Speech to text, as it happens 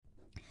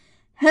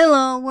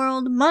Hello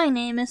world, my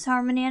name is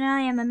Harmony and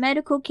I am a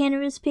medical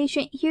cannabis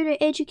patient here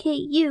to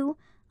educate you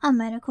on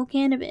medical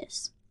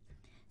cannabis.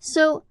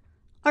 So,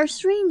 are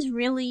strains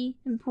really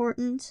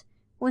important?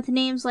 With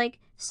names like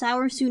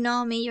Sour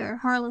Tsunami or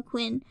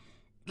Harlequin,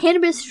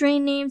 cannabis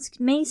strain names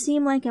may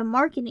seem like a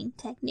marketing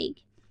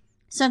technique.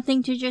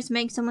 Something to just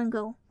make someone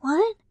go,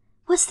 "What?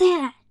 What's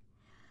that?"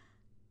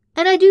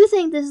 And I do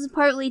think this is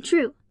partly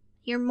true.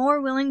 You're more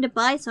willing to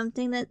buy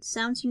something that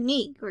sounds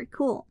unique or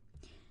cool.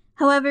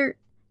 However,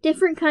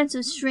 different kinds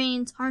of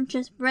strains aren't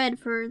just bred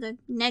for the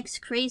next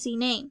crazy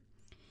name.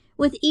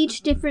 With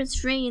each different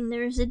strain,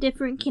 there is a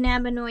different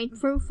cannabinoid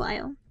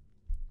profile,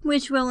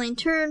 which will in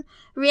turn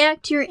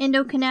react to your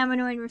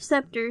endocannabinoid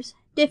receptors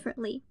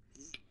differently.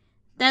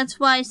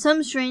 That's why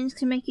some strains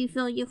can make you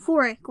feel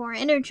euphoric or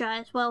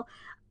energized, while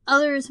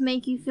others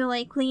make you feel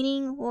like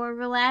cleaning or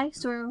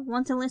relaxed or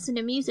want to listen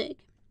to music.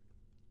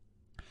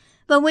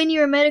 But when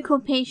you're a medical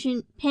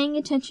patient, paying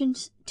attention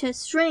to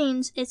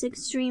strains is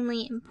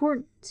extremely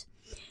important.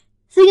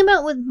 Think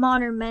about with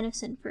modern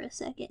medicine for a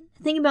second.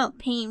 Think about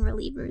pain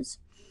relievers.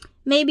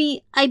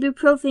 Maybe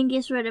ibuprofen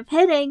gets rid of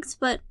headaches,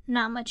 but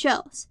not much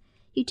else.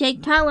 You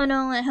take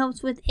Tylenol, it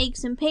helps with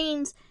aches and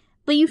pains,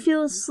 but you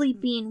feel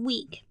sleepy and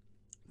weak.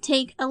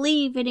 Take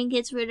Aleve and it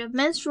gets rid of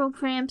menstrual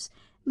cramps,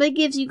 but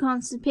gives you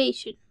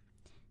constipation.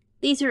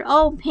 These are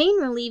all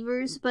pain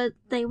relievers, but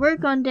they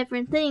work on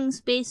different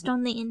things based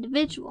on the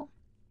individual.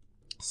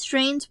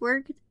 Strains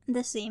work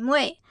the same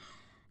way.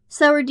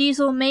 Sour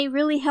diesel may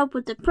really help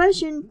with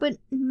depression, but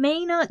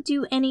may not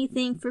do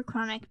anything for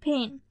chronic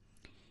pain.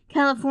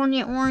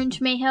 California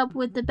orange may help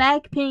with the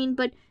back pain,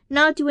 but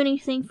not do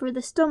anything for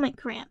the stomach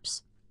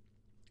cramps.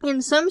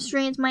 And some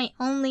strains might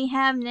only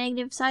have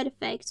negative side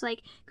effects,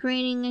 like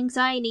creating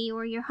anxiety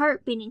or your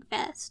heart beating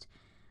fast.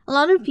 A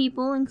lot of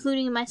people,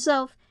 including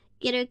myself,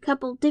 get a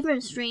couple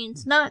different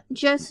strains, not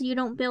just so you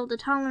don't build a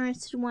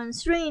tolerance to one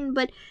strain,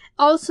 but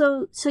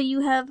also so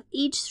you have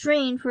each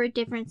strain for a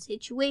different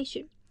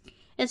situation,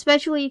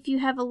 especially if you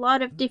have a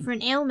lot of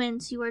different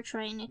ailments you are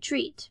trying to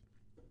treat.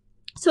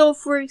 So,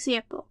 for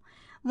example,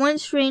 one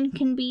strain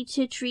can be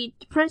to treat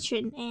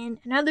depression, and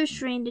another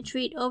strain to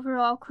treat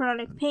overall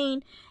chronic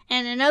pain,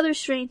 and another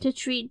strain to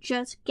treat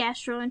just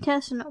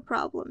gastrointestinal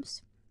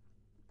problems.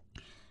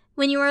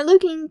 When you are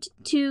looking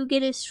to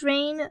get a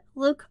strain,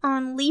 look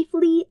on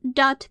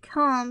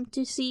leafly.com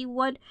to see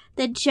what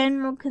the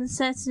general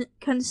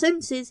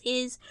consensus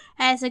is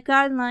as a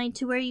guideline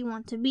to where you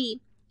want to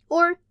be,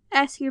 or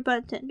ask your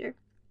bartender.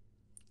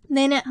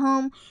 Then at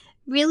home,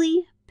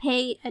 really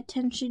pay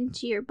attention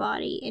to your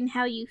body and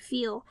how you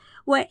feel,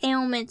 what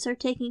ailments are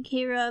taken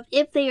care of,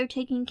 if they are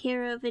taken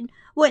care of, and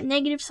what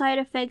negative side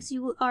effects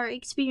you are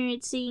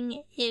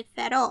experiencing, if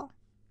at all.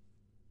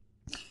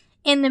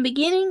 In the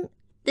beginning,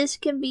 this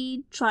can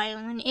be trial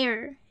and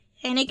error,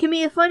 and it can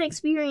be a fun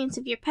experience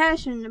if you're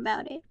passionate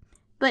about it.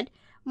 But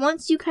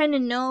once you kind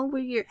of know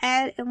where you're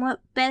at and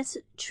what best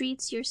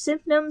treats your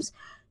symptoms,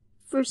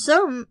 for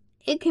some,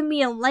 it can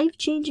be a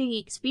life-changing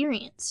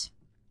experience.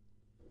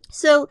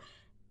 So,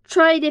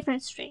 try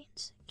different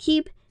strains.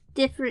 Keep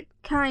different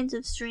kinds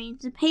of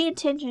strains and pay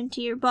attention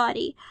to your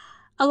body.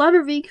 A lot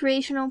of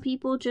recreational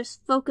people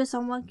just focus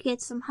on what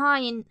gets them high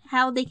and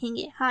how they can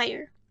get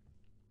higher.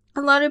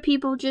 A lot of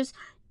people just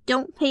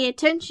don't pay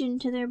attention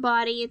to their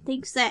body and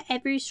thinks that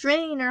every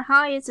strain or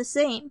high is the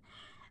same.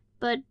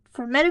 But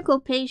for medical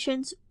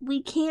patients,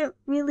 we can't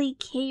really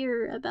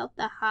care about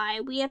the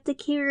high. We have to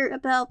care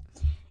about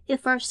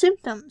if our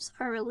symptoms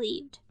are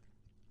relieved.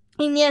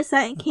 And yes,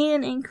 that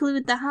can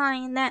include the high,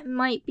 and that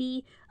might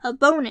be a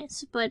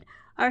bonus, but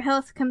our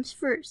health comes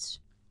first.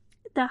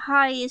 The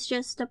high is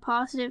just a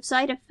positive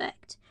side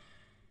effect.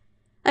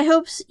 I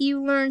hope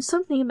you learned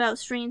something about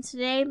strains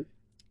today.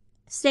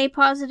 Stay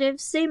positive,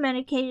 stay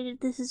medicated if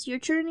this is your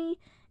journey,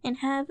 and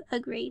have a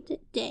great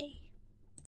day.